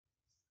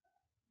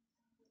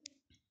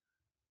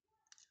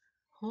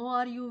How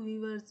are you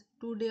viewers?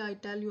 Today I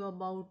tell you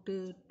about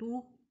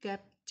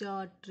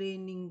 2captcha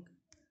training.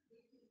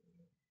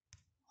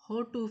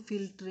 How to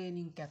fill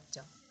training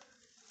captcha.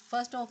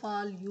 First of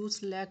all, you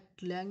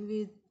select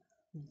language,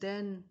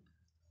 then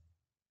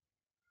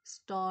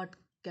start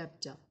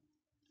captcha.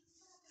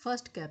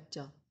 First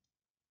captcha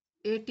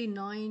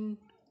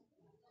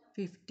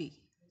 8950.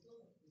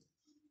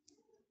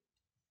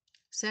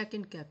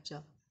 Second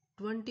captcha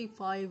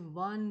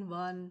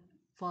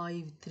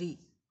 251153.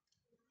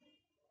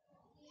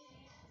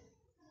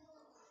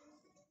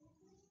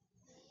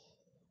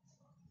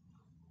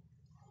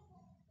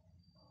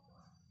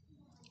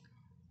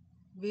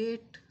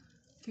 Wait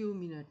few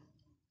minutes.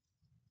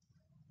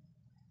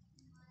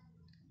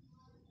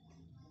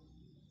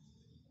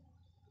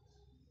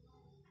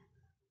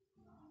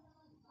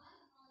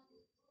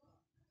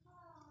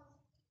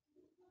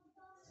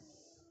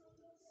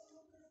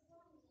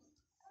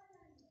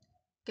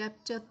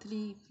 Captcha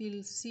 3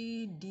 fill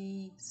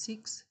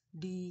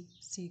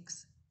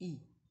CD6D6E.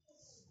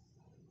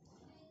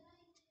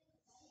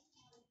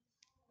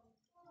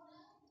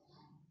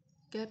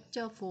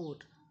 Captcha 4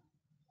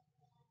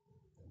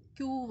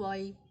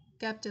 QY.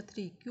 Captcha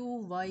 3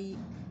 QYHUZKA.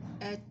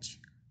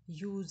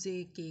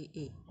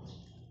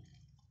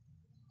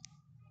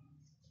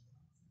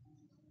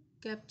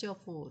 Captcha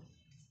 4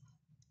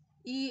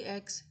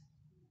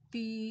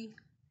 EXPIRY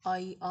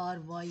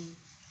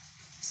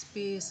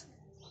space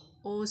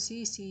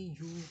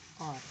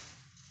OCCUR.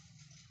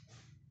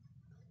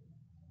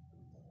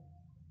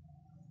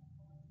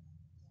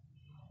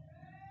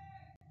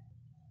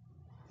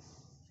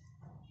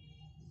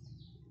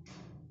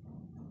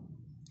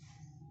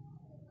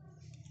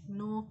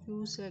 No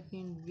few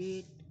seconds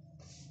wait.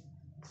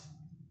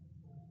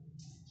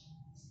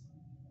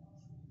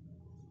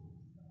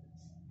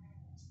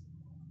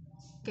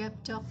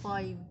 Captcha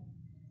 5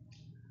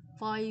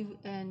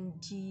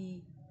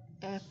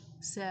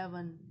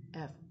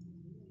 5NGF7F.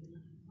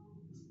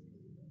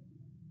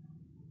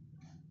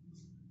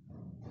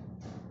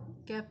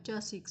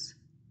 Captcha 6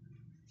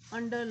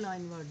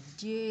 underline word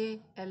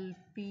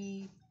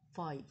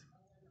JLP5.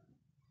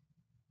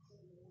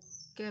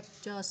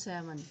 Captcha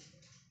 7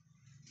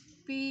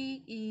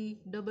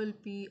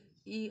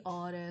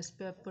 PEPPERS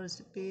pepper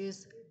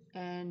space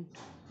and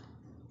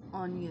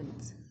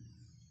onions.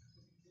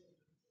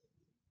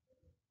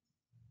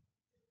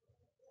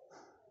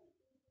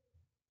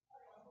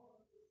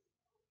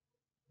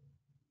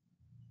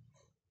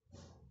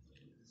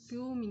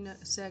 Few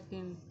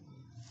second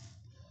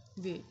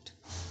wait.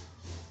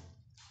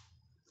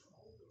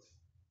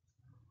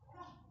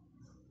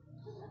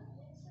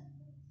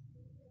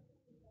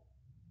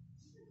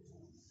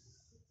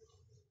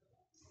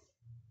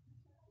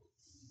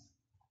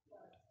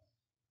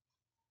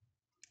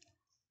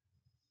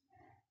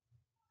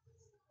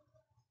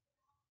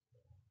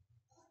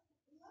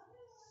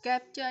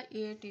 Captcha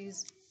 8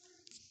 is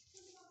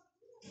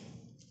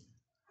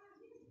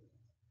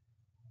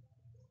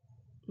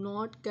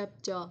not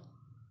captcha,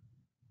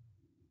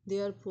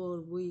 therefore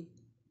we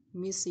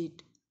miss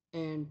it,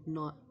 and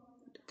not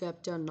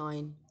captcha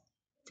 9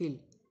 fill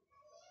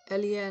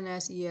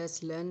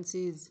LENSES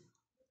lenses.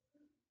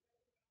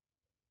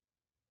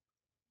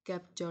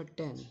 Captcha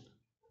 10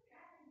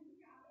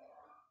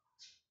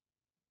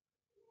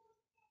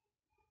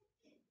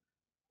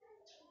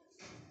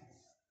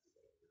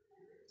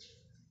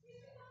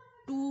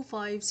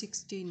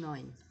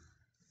 2569.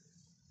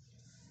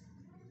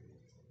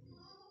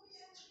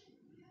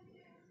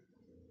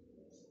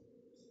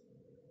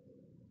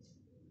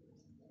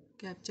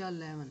 Captcha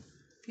 11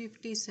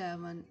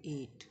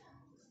 578.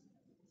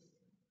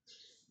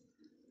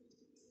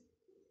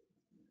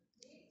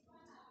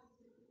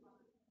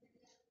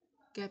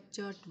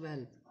 Captcha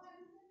 12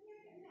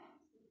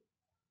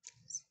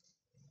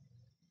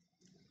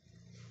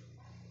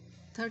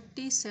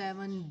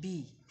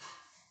 37B.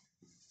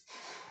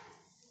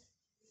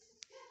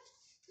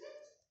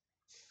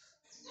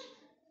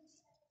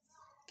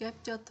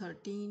 Captcha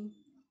 13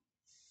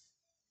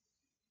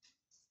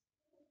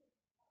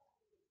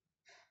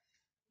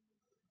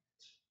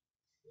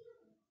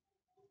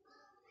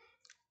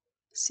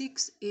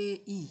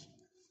 6AE.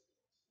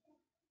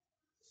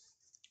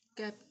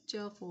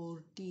 Captcha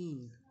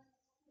 14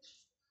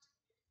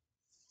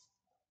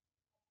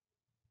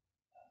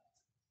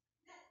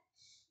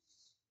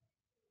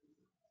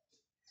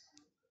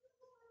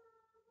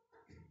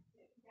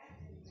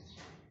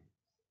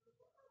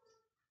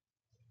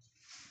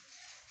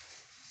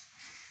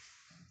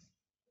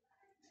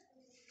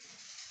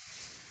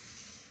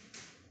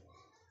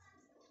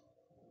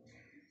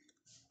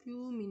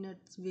 few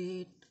minutes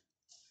wait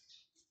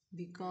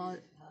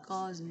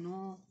because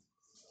no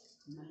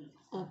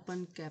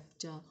open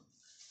captcha.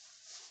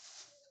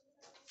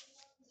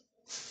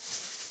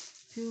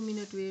 Few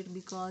minutes wait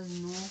because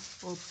no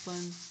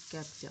open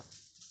captcha.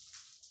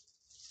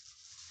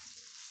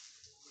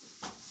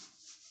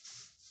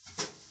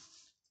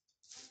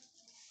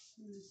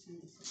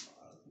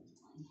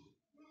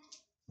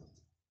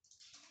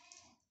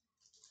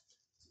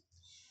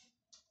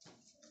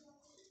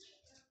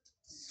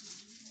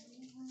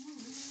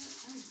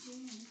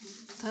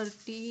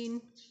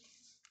 13:59.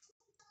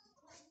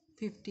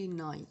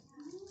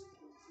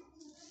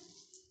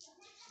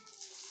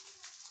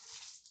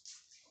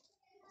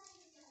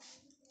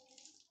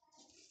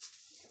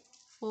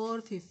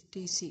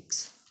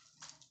 4:56.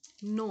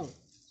 No,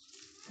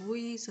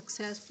 we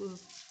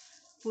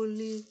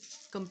successfully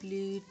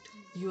complete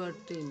your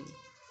training.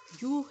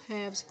 You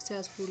have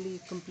successfully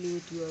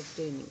complete your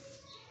training.